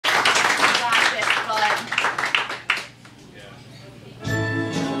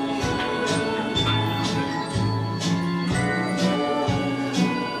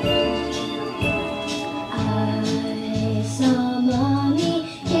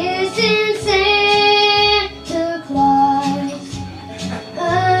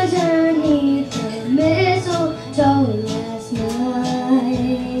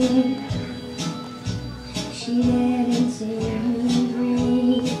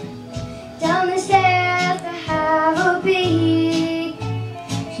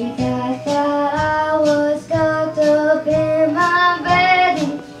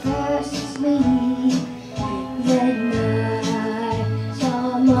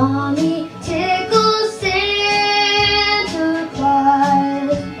Mommy tickles Santa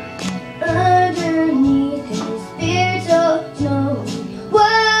Claus underneath his beard, so knowing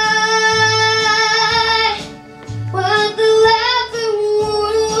what the laughing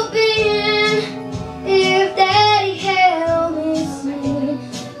would have been if Daddy had only seen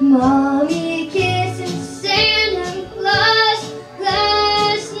Mommy kissing Santa Claus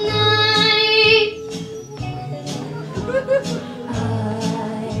last night. I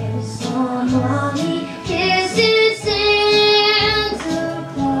saw Mommy kissing Santa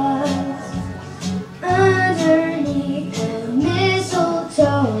Claus underneath the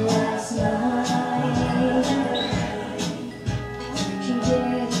mistletoe last night. She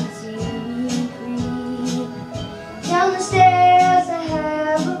didn't see me creep down the stairs to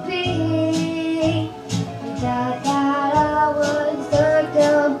have a peek. I thought that I was tucked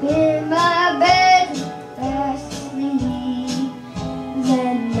up in my bed fast asleep.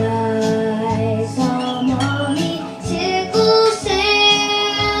 Then I saw Mommy tickle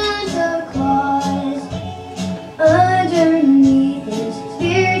Santa Claus underneath his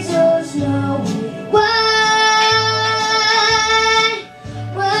beard, so snowy white.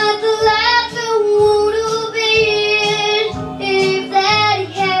 What the laughing would have been if Daddy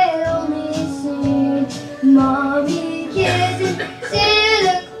had only seen Mommy kissing Santa